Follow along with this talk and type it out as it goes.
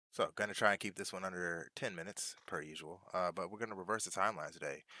So, gonna try and keep this one under 10 minutes per usual, but we're gonna reverse the timeline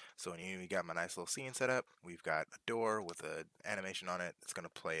today. So, we got my nice little scene set up. We've got a door with an animation on it. It's gonna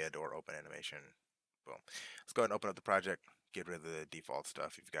play a door open animation. Boom. Let's go ahead and open up the project. Get rid of the default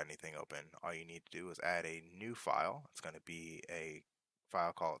stuff. If you've got anything open, all you need to do is add a new file. It's gonna be a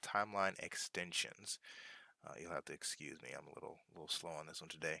file called timeline extensions. You'll have to excuse me. I'm a little slow on this one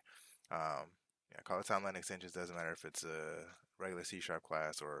today. Yeah, call it timeline extensions. Doesn't matter if it's a regular C#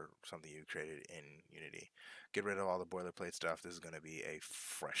 class or something you created in Unity. Get rid of all the boilerplate stuff. This is going to be a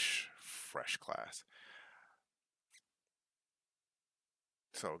fresh class.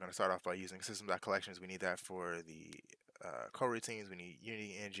 So we're going to start off by using system.collections. We need that for the coroutines. We need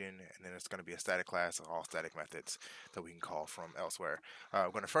Unity engine, and then it's going to be a static class of all static methods that we can call from elsewhere. We're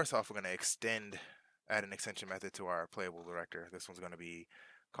going to first off, we're going to add an extension method to our playable director. This one's going to be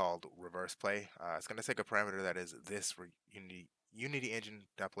called reverse play. It's going to take a parameter that is this Unity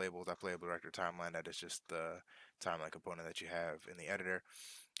engine.playable director timeline. That is just the timeline component that you have in the editor.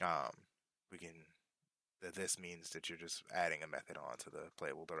 Um, we can this means that you're just adding a method onto the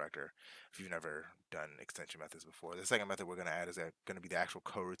playable director if you've never done extension methods before. The second method we're going to add is going to be the actual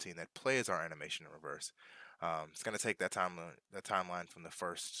coroutine that plays our animation in reverse. It's going to take that timeline from the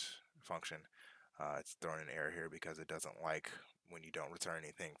first function. It's throwing an error here because it doesn't like when you don't return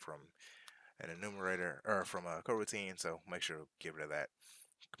anything from an enumerator or from a coroutine, so make sure to get rid of that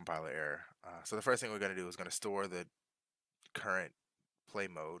compiler error. So the first thing we're going to do is going to store the current play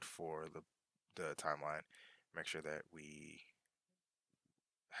mode for the timeline. Make sure that we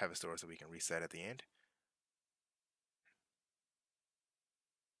have it stored so we can reset at the end.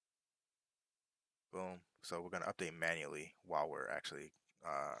 Boom. So we're going to update manually while we're actually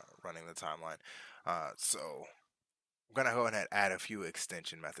running the timeline. So we're going to go ahead and add a few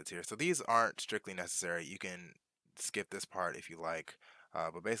extension methods here. So these aren't strictly necessary. You can skip this part if you like.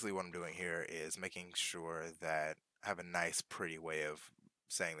 But basically what I'm doing here is making sure that I have a nice, pretty way of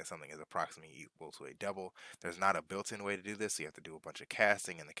saying that something is approximately equal to a double. There's not a built-in way to do this, so you have to do a bunch of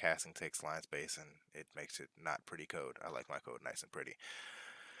casting, and the casting takes line space, and it makes it not pretty code. I like my code nice and pretty.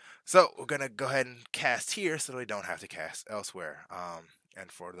 So we're going to go ahead and cast here so we don't have to cast elsewhere. And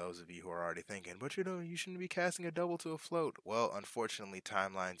for those of you who are already thinking, but you shouldn't be casting a double to a float. Well, unfortunately,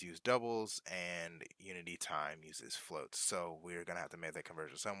 timelines use doubles and Unity time uses floats. So we're going to have to make that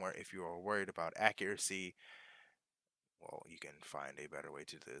conversion somewhere. If you are worried about accuracy, well, you can find a better way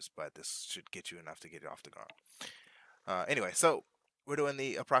to do this, but this should get you enough to get it off the ground. Anyway, so we're doing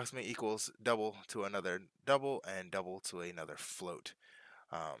the approximate equals double to another double and double to another float.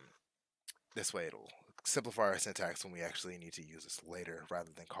 This way it'll simplify our syntax when we actually need to use this later rather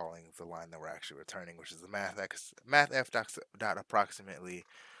than calling the line that we're actually returning, which is the mathf dot approximately,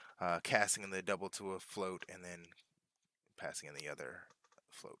 casting in the double to a float and then passing in the other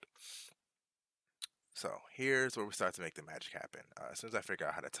float. So here's where we start to make the magic happen. As soon as I figure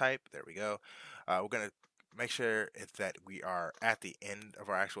out how to type, there we go. We're going to make sure that we are at the end of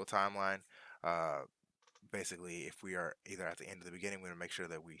our actual timeline. Basically, if we are either at the end or the beginning, we're going to make sure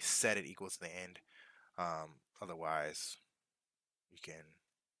that we set it equal to the end. Otherwise, you can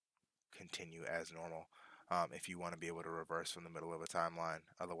continue as normal. If you want to be able to reverse from the middle of a timeline,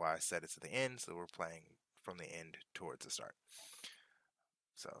 otherwise set it to the end, so we're playing from the end towards the start.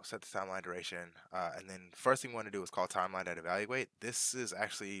 So set the timeline duration, and then first thing we want to do is call timeline.evaluate. This is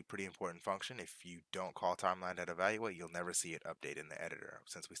actually a pretty important function. If you don't call timeline.evaluate, you'll never see it update in the editor.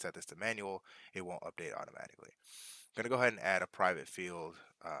 Since we set this to manual, it won't update automatically. I'm going to go ahead and add a private field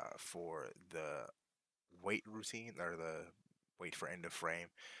for the wait routine, or the wait for end of frame.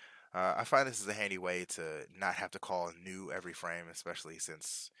 I find this is a handy way to not have to call new every frame, especially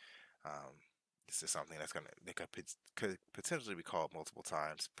since this is something that could potentially be called multiple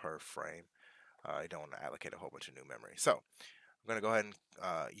times per frame. I don't want to allocate a whole bunch of new memory. So I'm going to go ahead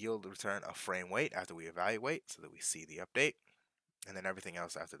and yield return a frame wait after we evaluate so that we see the update. And then everything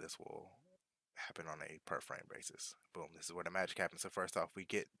else after this will happen on a per frame basis. Boom, this is where the magic happens. So first off, we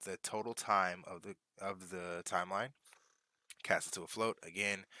get the total time of the timeline, cast it to a float.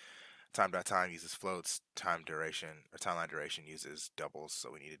 Again, time.time uses floats, time duration or timeline duration uses doubles,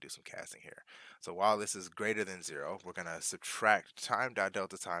 so we need to do some casting here. So while this is greater than 0, we're going to subtract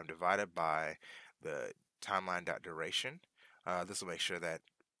time.delta time divided by the timeline.duration. This will make sure that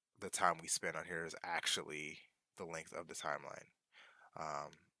the time we spend on here is actually the length of the timeline.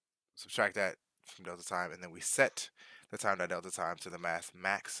 Subtract that from delta time, and then we set the time.delta time to the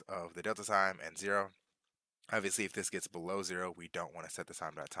max of the delta time and 0. Obviously, if this gets below 0, we don't want to set the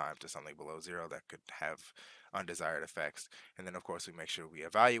time.time to something below 0 that could have undesired effects. And then, of course, we make sure we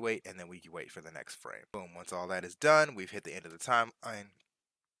evaluate, and then we wait for the next frame. Boom, once all that is done, we've hit the end of the timeline.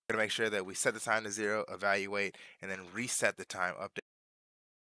 We're going to make sure that we set the time to 0, evaluate, and then reset the time update.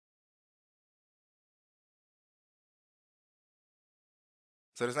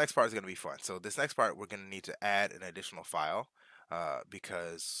 So this next part is going to be fun. So this next part, we're going to need to add an additional file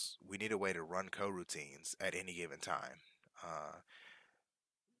because we need a way to run coroutines at any given time.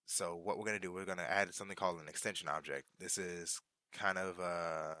 So what we're going to do, we're going to add something called an extension object. This is kind of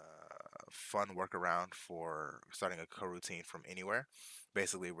a fun workaround for starting a coroutine from anywhere.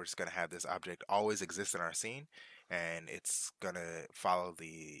 Basically, we're just going to have this object always exist in our scene, and it's going to follow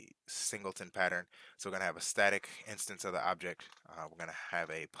the singleton pattern. So we're going to have a static instance of the object. We're going to have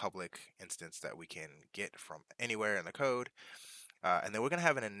a public instance that we can get from anywhere in the code. And then we're going to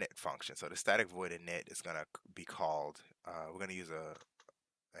have an init function. So the static void init is going to be called, we're going to use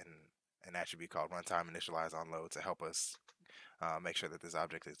an attribute called runtime initialize on load to help us make sure that this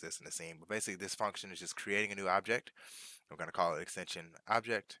object exists in the scene. But basically, this function is just creating a new object. We're going to call it extension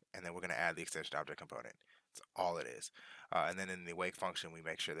object, and then we're going to add the extension object component. That's all it is. And then in the wake function, we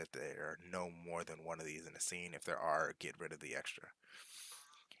make sure that there are no more than one of these in the scene. If there are, get rid of the extra.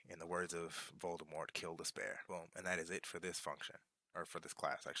 In the words of Voldemort, kill despair. Boom. And that is it for this function, or for this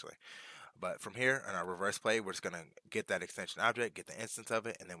class, actually. But from here, in our reverse play, we're just going to get that extension object, get the instance of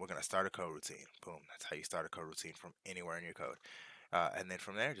it, and then we're going to start a coroutine. Boom. That's how you start a coroutine from anywhere in your code. And then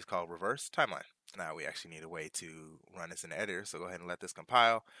from there, just call reverse timeline. Now we actually need a way to run this in the editor, so go ahead and let this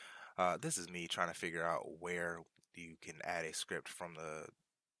compile. This is me trying to figure out where you can add a script from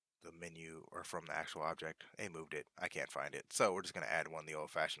the menu or from the actual object. They moved it. I can't find it. So we're just going to add one the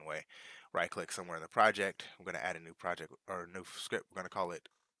old-fashioned way. Right-click somewhere in the project. We're going to add a new project or a new script. We're going to call it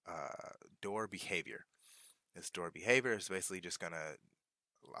door behavior. This door behavior is basically just going to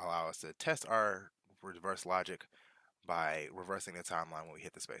allow us to test our reverse logic by reversing the timeline when we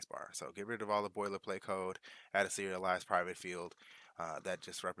hit the spacebar. So get rid of all the boilerplate code, add a serialized private field that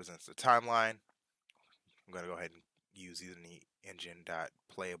just represents the timeline. I'm going to go ahead and use using the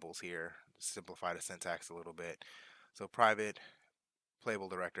engine.playables here, simplify the syntax a little bit. So private playable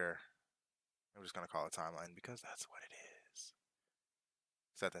director, I'm just going to call it timeline because that's what it is.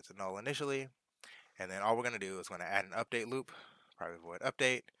 Set that to null initially, and then all we're going to do is going to add an update loop, private void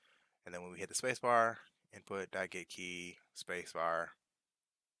update, and then when we hit the spacebar, input.get key spacebar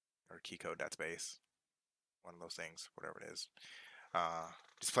or keycode.space, one of those things, whatever it is.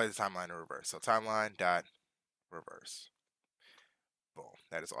 Just play the timeline in reverse. So timeline dot reverse. Boom.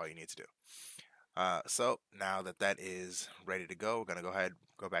 That is all you need to do. So now that that is ready to go, we're going to go ahead,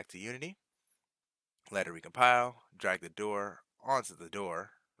 go back to Unity, let it recompile, drag the door onto the door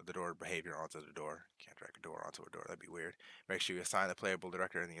behavior onto the door. Can't drag a door onto a door, that'd be weird. Make sure you assign the playable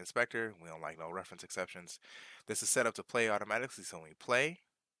director in the inspector. We don't like no reference exceptions. This is set up to play automatically, so when we play,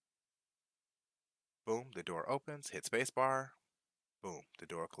 boom, the door opens, hit spacebar, boom, the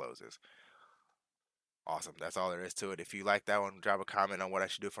door closes. Awesome, that's all there is to it. If you like that one, drop a comment on what I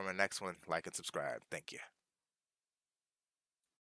should do for my next one. Like and subscribe. Thank you.